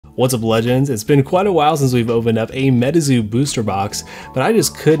What's up, legends? It's been quite a while since we've opened up a MetaZoo booster box, but I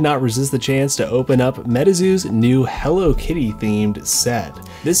just could not resist the chance to open up MetaZoo's new Hello Kitty themed set.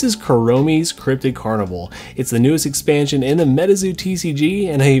 This is Kuromi's Cryptid Carnival. It's the newest expansion in the MetaZoo TCG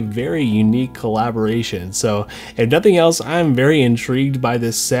and a very unique collaboration. So if nothing else, I'm very intrigued by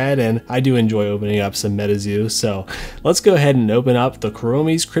this set and I do enjoy opening up some MetaZoo. So let's go ahead and open up the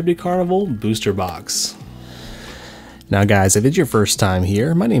Kuromi's Cryptid Carnival booster box. Now guys, if it's your first time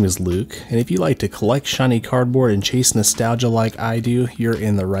here, my name is Luke, and if you like to collect shiny cardboard and chase nostalgia like I do, you're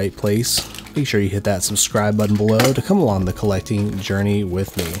in the right place. Make sure you hit that subscribe button below to come along the collecting journey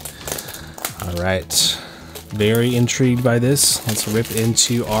with me. Alright, very intrigued by this. Let's rip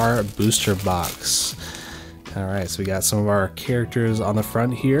into our booster box. Alright, so we got some of our characters on the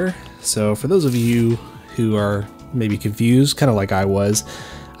front here. So for those of you who are maybe confused, kind of like I was,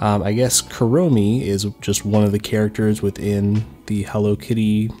 I guess Kuromi is just one of the characters within the Hello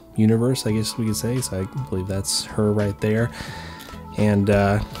Kitty universe, I guess we could say. So I believe that's her right there. And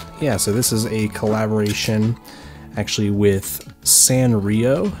yeah, so this is a collaboration actually with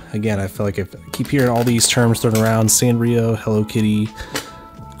Sanrio. Again, I feel like I keep hearing all these terms thrown around: Sanrio, Hello Kitty,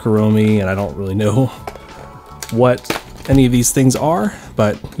 Kuromi, and I don't really know what any of these things are,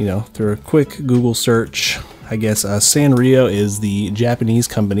 but you know, through a quick Google search, I guess Sanrio is the Japanese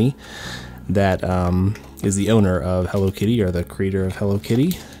company that is the owner of Hello Kitty, or the creator of Hello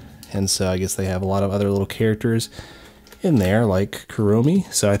Kitty. And so I guess they have a lot of other little characters in there, like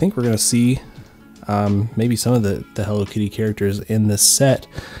Kuromi. So I think we're going to see maybe some of the Hello Kitty characters in this set.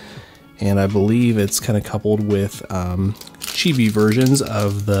 And I believe it's kind of coupled with chibi versions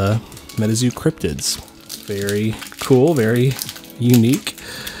of the MetaZoo cryptids. Very cool, very unique.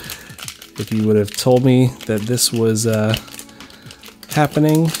 If you would have told me that this was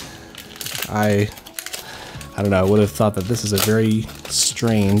happening, I don't know, I would have thought that this is a very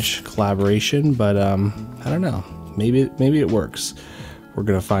strange collaboration, but I don't know, maybe it works. We're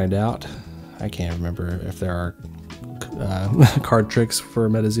gonna find out. I can't remember if there are card tricks for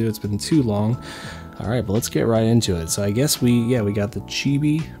MetaZoo. It's been too long. All right, but let's get right into it. So I guess we got the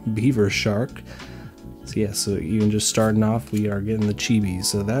chibi beaver shark. So yeah, so even just starting off, we are getting the chibis.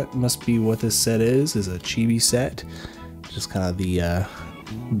 So that must be what this set is a chibi set. Just kind of the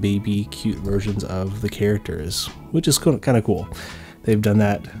baby cute versions of the characters, which is kind of cool. They've done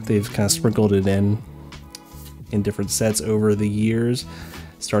that. They've kind of sprinkled it in different sets over the years,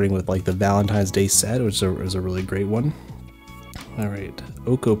 starting with like the Valentine's Day set, which is a really great one. All right,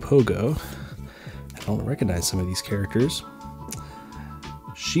 Okopogo. I don't recognize some of these characters.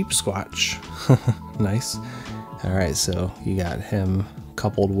 Sheep Squatch. Nice. All right, so you got him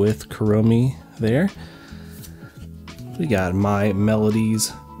coupled with Kuromi there. We got My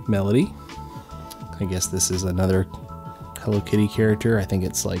Melody's Melody. I guess this is another Hello Kitty character. I think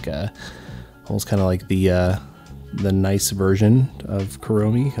it's like almost kind of like the nice version of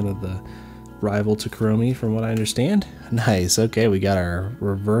Kuromi, kind of the rival to Kuromi from what I understand. Nice. Okay, we got our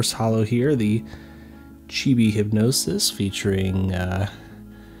reverse holo here, the Chibi Hypnosis, featuring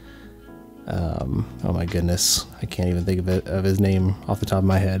oh my goodness, I can't even think of his name off the top of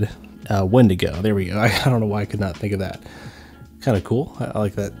my head. Wendigo, there we go. I don't know why I could not think of that. Kind of cool. I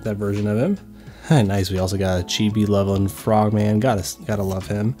like that version of him. Nice. We also got a Chibi Loveland Frogman. Gotta love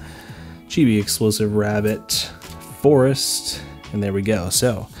him. Chibi Explosive Rabbit, Forest, and there we go.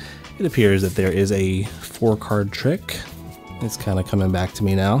 So it appears that there is a 4-card trick. It's kind of coming back to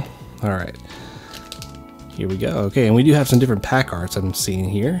me now. All right, here we go. Okay, and we do have some different pack arts I'm seeing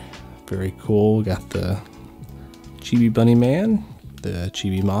here. Very cool. We got the Chibi Bunny Man, the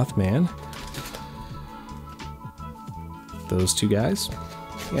Chibi Mothman. Those two guys.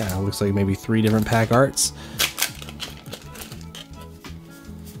 Yeah, it looks like maybe 3 different pack arts.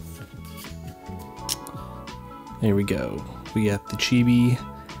 There we go. We got the Chibi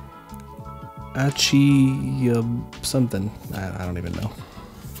something. I don't even know.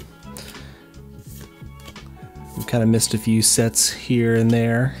 We kind of missed a few sets here and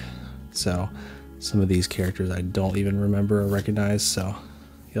there. So some of these characters I don't even remember or recognize, so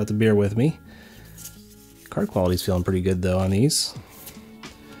you'll have to bear with me. Card quality's feeling pretty good though on these.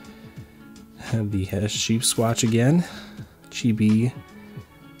 Have the Sheep Squatch again. Chibi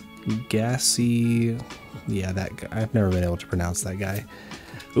Gassy. Yeah, that guy. I've never been able to pronounce that guy.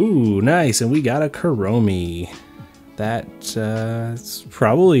 Ooh, nice. And we got a Kuromi. That's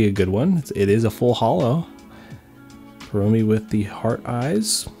probably a good one. It is a full holo. Kuromi with the heart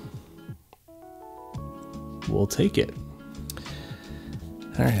eyes. We'll take it.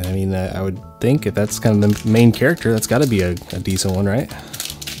 All right, I mean, I would think if that's kind of the main character, that's got to be a decent one, right?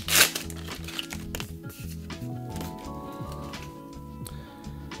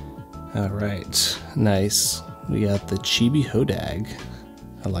 All right, nice. We got the Chibi Hodag.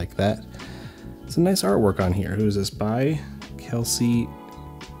 I like that. It's a nice artwork on here. Who is this by? Kelsey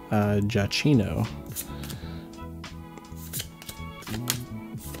Giacchino.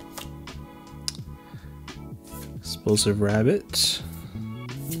 Explosive Rabbit.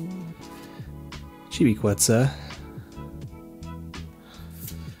 Chibi Quetzal.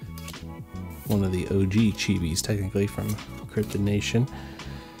 One of the OG Chibis, technically, from Cryptid Nation.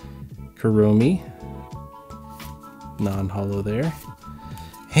 Kuromi. Non-holo there.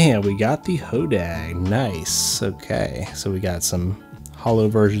 And we got the Hodag. Nice. Okay, so we got some holo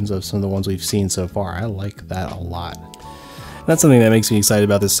versions of some of the ones we've seen so far. I like that a lot. That's something that makes me excited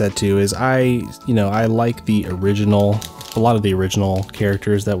about this set too, is I like the original, a lot of the original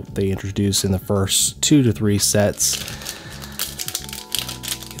characters that they introduced in the first 2 to 3 sets.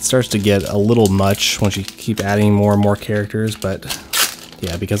 It starts to get a little much once you keep adding more and more characters, but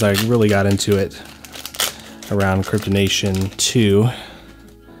yeah, because I really got into it around Cryptid Nation 2,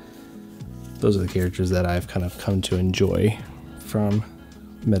 those are the characters that I've kind of come to enjoy from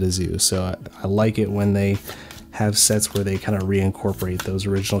MetaZoo. So I like it when they have sets where they kind of reincorporate those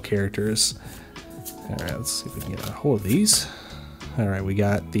original characters. All right, let's see if we can get a hold of these. All right, we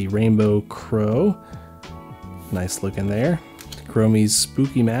got the Rainbow Crow. Nice looking there. Kuromi's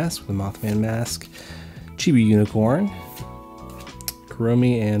Spooky Mask with a Mothman mask. Chibi Unicorn.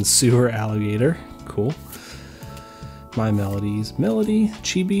 Kuromi and Sewer Alligator. Cool. My Melody's Melody,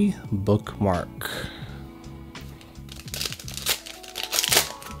 Chibi Bookmark.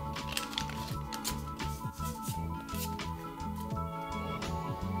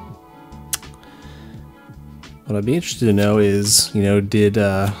 What I'd be interested to know is, did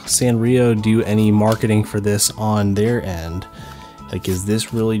Sanrio do any marketing for this on their end? Like, is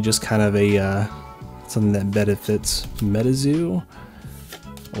this really just kind of a something that benefits MetaZoo,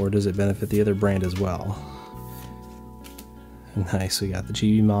 or does it benefit the other brand as well? Nice, we got the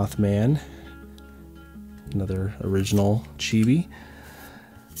Chibi Mothman, another original Chibi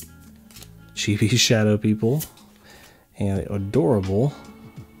Shadow People, and adorable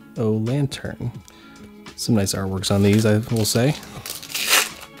O Lantern. Some nice artworks on these, I will say.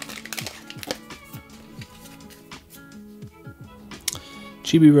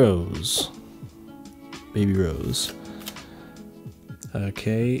 Chibi Rose, Baby Rose.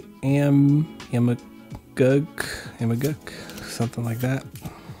 Okay, Amaguk, something like that.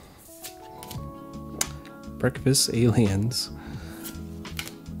 Breakfast Aliens.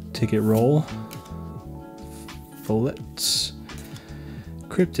 Ticket Roll. Follett.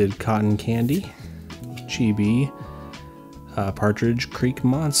 Cryptid Cotton Candy. Chibi. Partridge Creek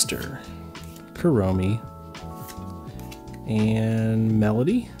Monster. Kuromi. And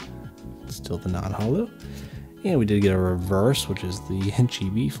Melody. Still the non-holo. And we did get a reverse, which is the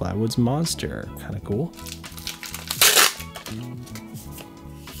Chibi Flatwoods Monster. Kind of cool.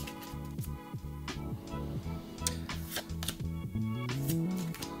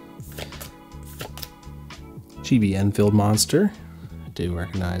 Chibi Enfield Monster. I do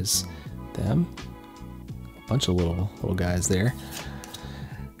recognize them. A bunch of little guys there.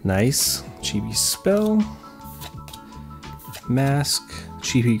 Nice. Chibi Spell. Mask.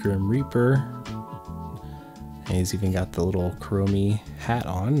 Chibi Grim Reaper. And he's even got the little Kuromi hat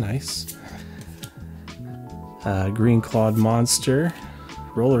on. Nice. Green Clawed Monster.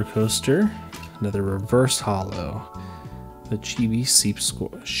 Roller Coaster. Another reverse holo. The Chibi Sheep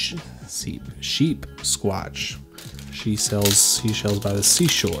Squatch. She sells seashells by the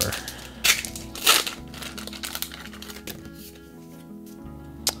seashore.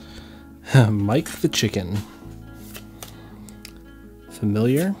 Mike the Chicken.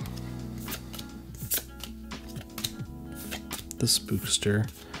 Familiar. The Spookster.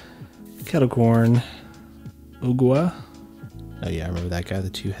 Kettlecorn. Ogua. Oh yeah, I remember that guy, the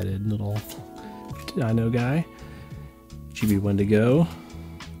two-headed little dino guy. Chibi Wendigo.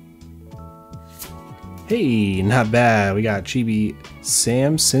 Hey, not bad. We got Chibi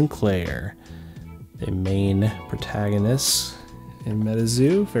Sam Sinclair, a main protagonist in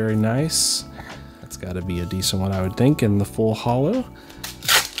MetaZoo. Very nice. That's got to be a decent one, I would think, in the full holo.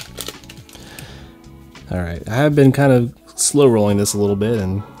 Alright, I have been kind of slow rolling this a little bit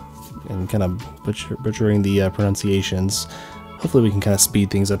and kind of butchering the pronunciations. Hopefully we can kind of speed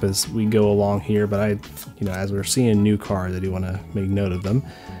things up as we go along here, but as we're seeing new cards, I do want to make note of them.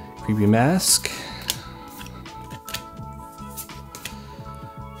 Creepy Mask.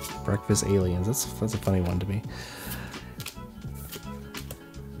 Breakfast Aliens. That's a funny one to me.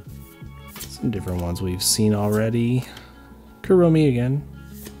 Some different ones we've seen already. Kuromi again.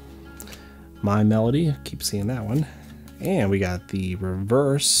 My Melody. Keep seeing that one. And we got the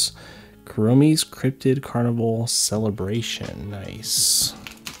reverse Kuromi's Cryptid Carnival Celebration. Nice.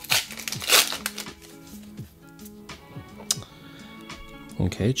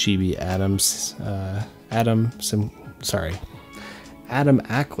 Okay, Chibi Adams, Adam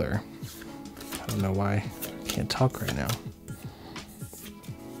Ackler. I don't know why I can't talk right now.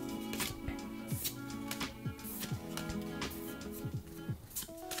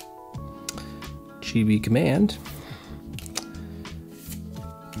 Chibi Command.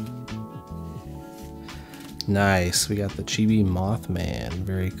 Nice, we got the Chibi Mothman.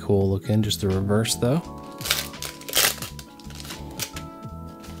 Very cool looking, just the reverse though.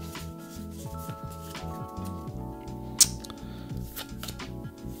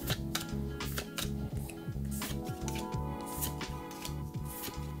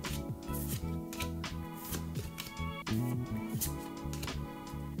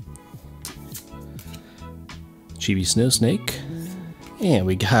 Chibi Snow Snake, and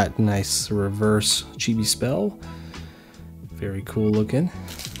we got nice reverse Chibi Spell. Very cool looking.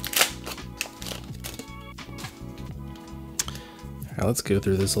 Alright, let's go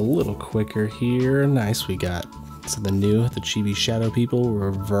through this a little quicker here. Nice, we got something new, the Chibi Shadow People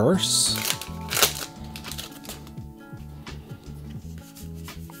reverse.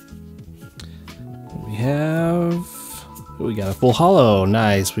 We got a full holo.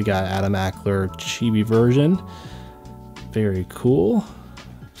 Nice, we got Adam Ackler Chibi version. Very cool.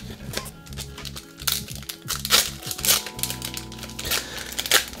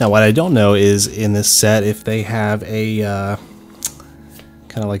 Now what I don't know is in this set if they have a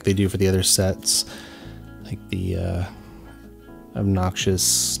kind of like they do for the other sets, like the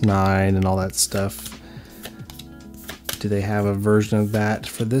Obnoxious 9 and all that stuff. Do they have a version of that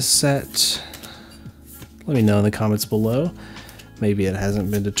for this set? Let me know in the comments below. Maybe it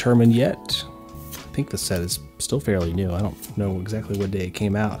hasn't been determined yet. I think the set is still fairly new. I don't know exactly what day it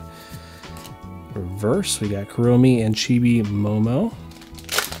came out. Reverse, we got Kuromi and Chibi Momo.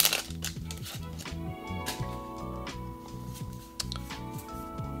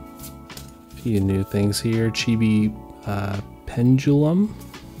 A few new things here. Chibi Pendulum.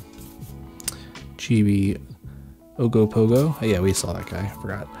 Chibi Ogopogo. Oh yeah, we saw that guy, I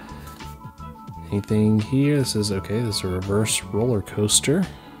forgot. Anything here? This is okay, this is a reverse roller coaster.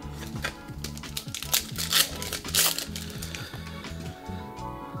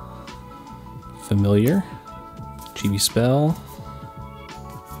 Familiar. Chibi Spell.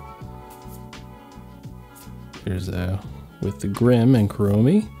 Here's with the Grim and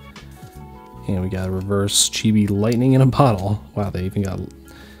Kuromi. And we got a reverse Chibi Lightning in a bottle. Wow, they even got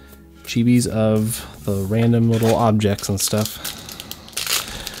chibis of the random little objects and stuff.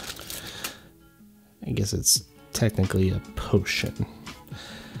 I guess it's technically a potion.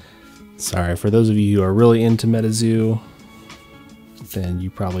 Sorry, for those of you who are really into MetaZoo, then you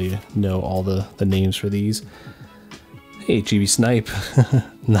probably know all the names for these. Hey, Chibi Snipe.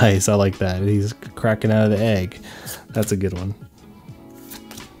 Nice, I like that. He's cracking out of the egg. That's a good one.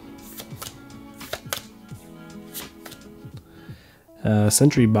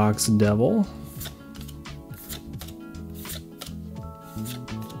 Sentry Box Devil.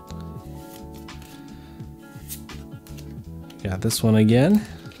 Got this one again.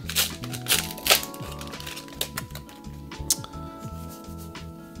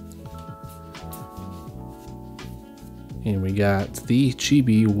 And we got the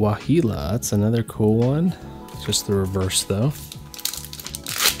Chibi Wahila. That's another cool one. Just the reverse though.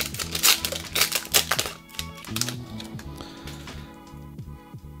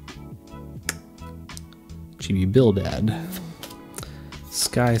 Chibi Bildad.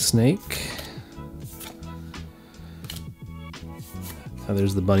 Sky Snake. Now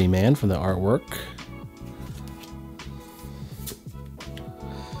there's the Bunny Man from the artwork.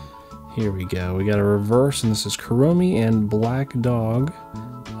 Here we go. We got a reverse, and this is Kuromi and Black Dog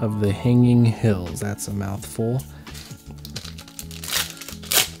of the Hanging Hills. That's a mouthful.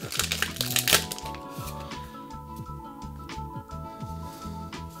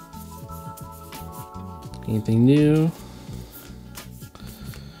 Anything new?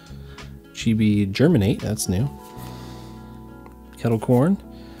 Chibi Germinate, that's new. Kettle Corn.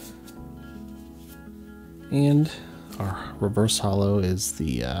 And our reverse holo is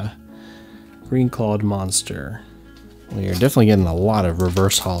the Green Clawed Monster. We are definitely getting a lot of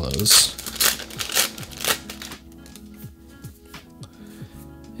reverse holos.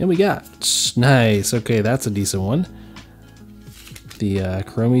 And we got, nice, okay, that's a decent one. The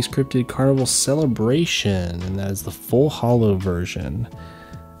Kuromi's Cryptid Carnival Celebration, and that is the full holo version.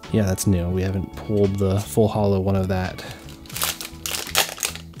 Yeah, that's new. We haven't pulled the full holo one of that.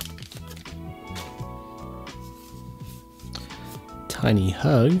 Tiny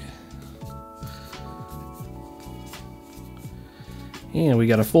Hug. And we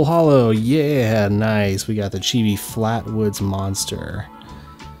got a full holo. Yeah, nice. We got the Chibi Flatwoods Monster.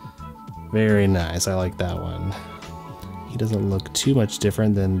 Very nice. I like that one. He doesn't look too much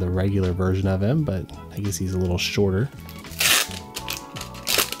different than the regular version of him, but I guess he's a little shorter.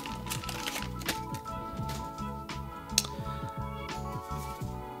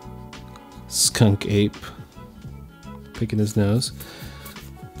 Skunk Ape picking his nose.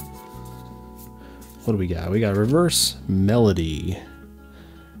 What do we got? We got Reverse Melody.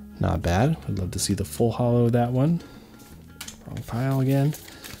 Not bad. I'd love to see the full holo of that one. Wrong pile again.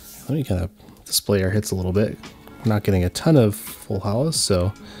 Let me kind of display our hits a little bit. We're not getting a ton of full holos,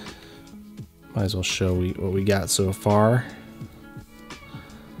 so might as well show what we got so far.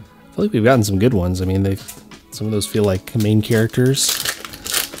 I feel like we've gotten some good ones. I mean, some of those feel like main characters.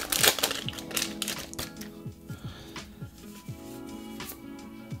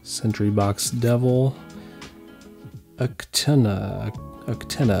 Sentry Box Devil. a.k.a.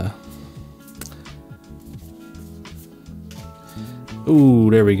 Ooh,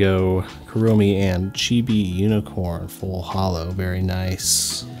 there we go. Kuromi and Chibi Unicorn full holo. Very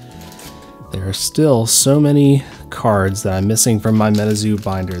nice. There are still so many cards that I'm missing from my MetaZoo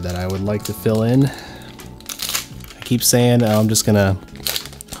binder that I would like to fill in. I keep saying I'm just gonna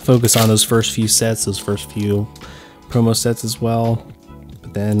focus on those first few sets, those first few promo sets as well.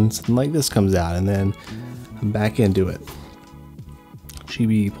 But then something like this comes out and then I'm back into it.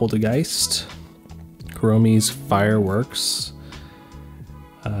 Chibi Poltergeist, Kuromi's Fireworks,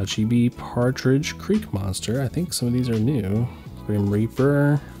 Chibi Partridge Creek Monster. I think some of these are new. Grim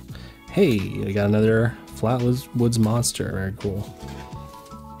Reaper. Hey, I got another Flatwoods Monster. Very cool.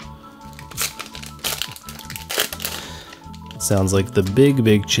 Sounds like the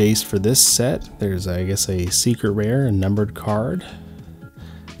big chase for this set. There's, I guess, a secret rare, a numbered card.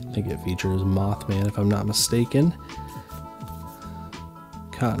 I think it features Mothman, if I'm not mistaken.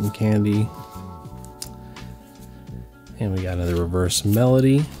 Cotton Candy. And we got another Reverse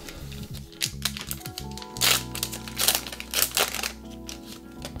Melody.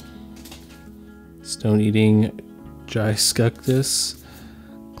 Stone Eating Gyscuctus.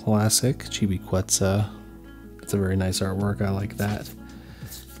 Classic. Chibi Quetzal. It's a very nice artwork. I like that.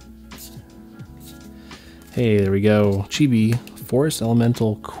 Hey, there we go. Chibi Forest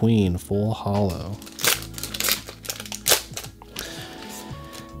Elemental Queen full holo.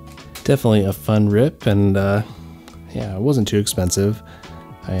 Definitely a fun rip, and yeah, it wasn't too expensive.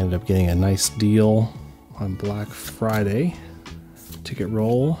 I ended up getting a nice deal on Black Friday. Ticket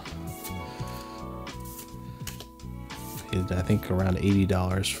roll. Paid, I think, around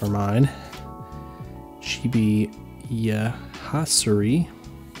 $80 for mine. Chibi Yahasuri.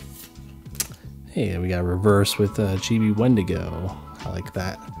 Hey, we got reverse with Chibi Wendigo. I like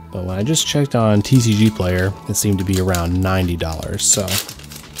that. But when I just checked on TCG Player, it seemed to be around $90. So,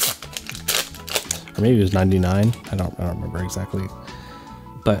 or maybe it was $99. I don't remember exactly.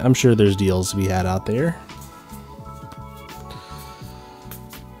 But I'm sure there's deals to be had out there.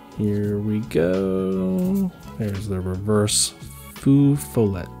 Here we go. There's the reverse Foo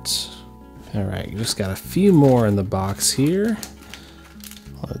Follette. Alright, just got a few more in the box here.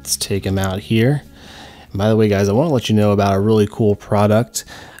 Let's take them out here. And by the way, guys, I want to let you know about a really cool product,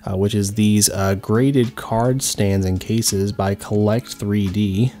 which is these graded card stands and cases by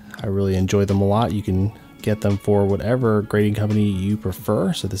Collect3D. I really enjoy them a lot. You can get them for whatever grading company you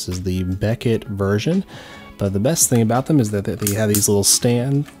prefer. So this is the Beckett version. But the best thing about them is that they have these little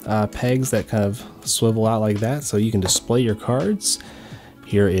stand pegs that kind of swivel out like that, so you can display your cards.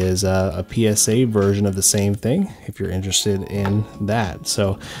 Here is a PSA version of the same thing if you're interested in that.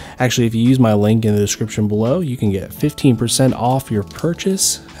 So actually, if you use my link in the description below, you can get 15% off your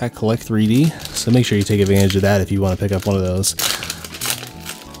purchase at Collect3D. So make sure you take advantage of that if you want to pick up one of those.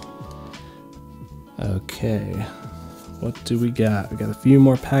 Okay, what do we got? We got a few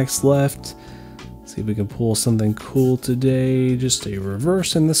more packs left. See if we can pull something cool today. Just a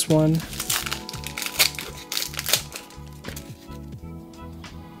reverse in this one.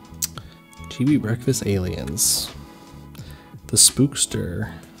 Chibi Breakfast Aliens. The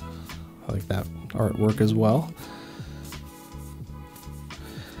Spookster. I like that artwork as well.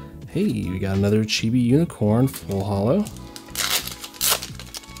 Hey, we got another Chibi Unicorn full holo.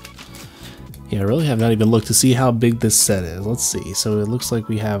 Yeah, I really have not even looked to see how big this set is. Let's see. So it looks like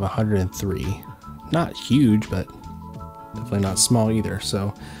we have 103. Not huge, but definitely not small either.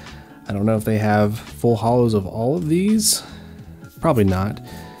 So I don't know if they have full holos of all of these. Probably not.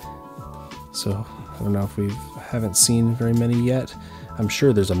 So I don't know if we haven't seen very many yet. I'm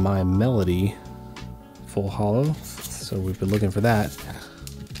sure there's a My Melody full holo, so we've been looking for that.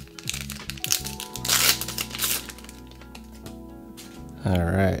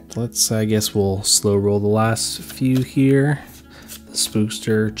 Alright, I guess we'll slow roll the last few here. The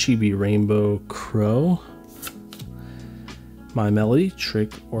Spookster Chibi Rainbow Crow. My Melody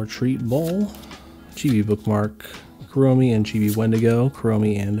Trick or Treat Bowl. Chibi Bookmark Kuromi and Chibi Wendigo.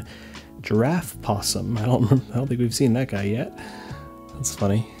 Kuromi and Giraffe Possum. I don't think we've seen that guy yet. That's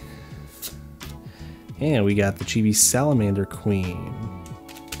funny. And we got the Chibi Salamander Queen.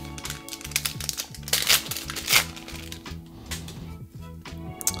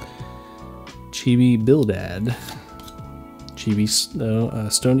 Chibi Bildad. Chibi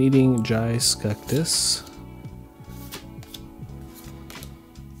Stone Eating Gyscuctus.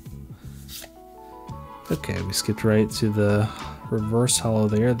 Okay, we skipped right to the reverse hollow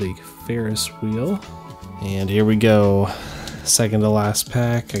there, the Ferris wheel. And here we go. Second to last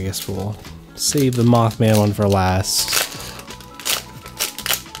pack. I guess we'll save the Mothman one for last.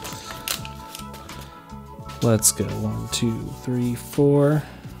 Let's go. 1, 2, 3, 4.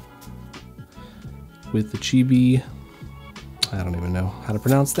 With the Chibi, I don't even know how to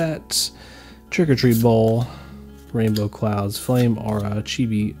pronounce that. Trick or Treat Bowl, Rainbow Clouds, Flame Aura,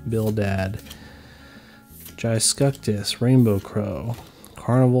 Chibi Bildad, Gyscuctus, Rainbow Crow,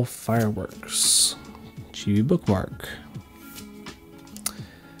 Carnival Fireworks, Chibi Bookmark.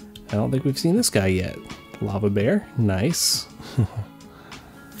 I don't think we've seen this guy yet. Lava Bear, nice.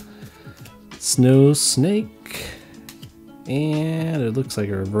 Snow Snake. And it looks like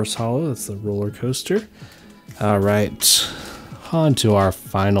a reverse hollow. That's the roller coaster. All right, on to our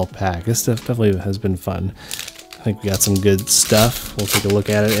final pack. This stuff definitely has been fun. I think we got some good stuff. We'll take a look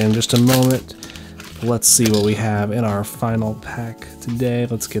at it in just a moment. Let's see what we have in our final pack today.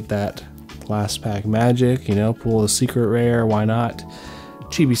 Let's get that last pack magic. You know, pull a secret rare. Why not?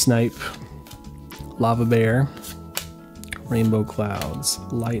 Chibi Snipe, Lava Bear, Rainbow Clouds,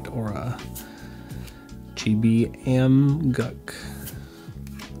 Light Aura, Chibi Guk,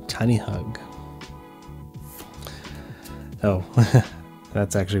 Tiny Hug. Oh,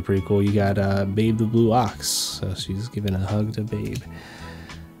 that's actually pretty cool. You got Babe the Blue Ox, so she's giving a hug to Babe.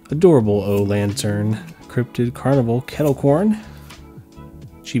 Adorable O Lantern, Cryptid Carnival, Kettlecorn,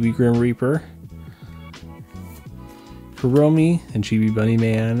 Chibi Grim Reaper, Kuromi and Chibi Bunny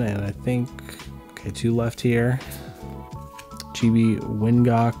Man, and I think, okay, 2 left here. Chibi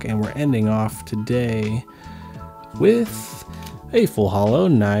Wingok, and we're ending off today with a full hollow.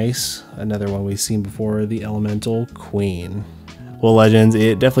 Nice. Another one we've seen before, the Elemental Queen. Well, Legends,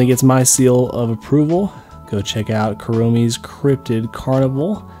 it definitely gets my seal of approval. Go check out Kuromi's Cryptid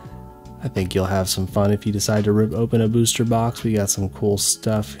Carnival. I think you'll have some fun if you decide to rip open a booster box. We got some cool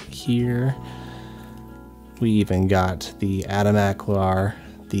stuff here. We even got the Adam Aklar,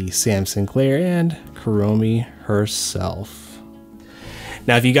 the Sam Sinclair, and Kuromi herself.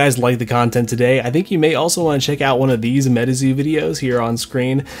 Now, if you guys like the content today, I think you may also want to check out one of these MetaZoo videos here on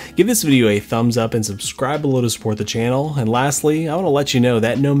screen. Give this video a thumbs up and subscribe below to support the channel. And lastly, I want to let you know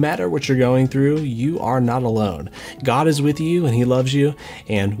that no matter what you're going through, you are not alone. God is with you and He loves you,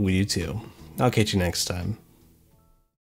 and we do too. I'll catch you next time.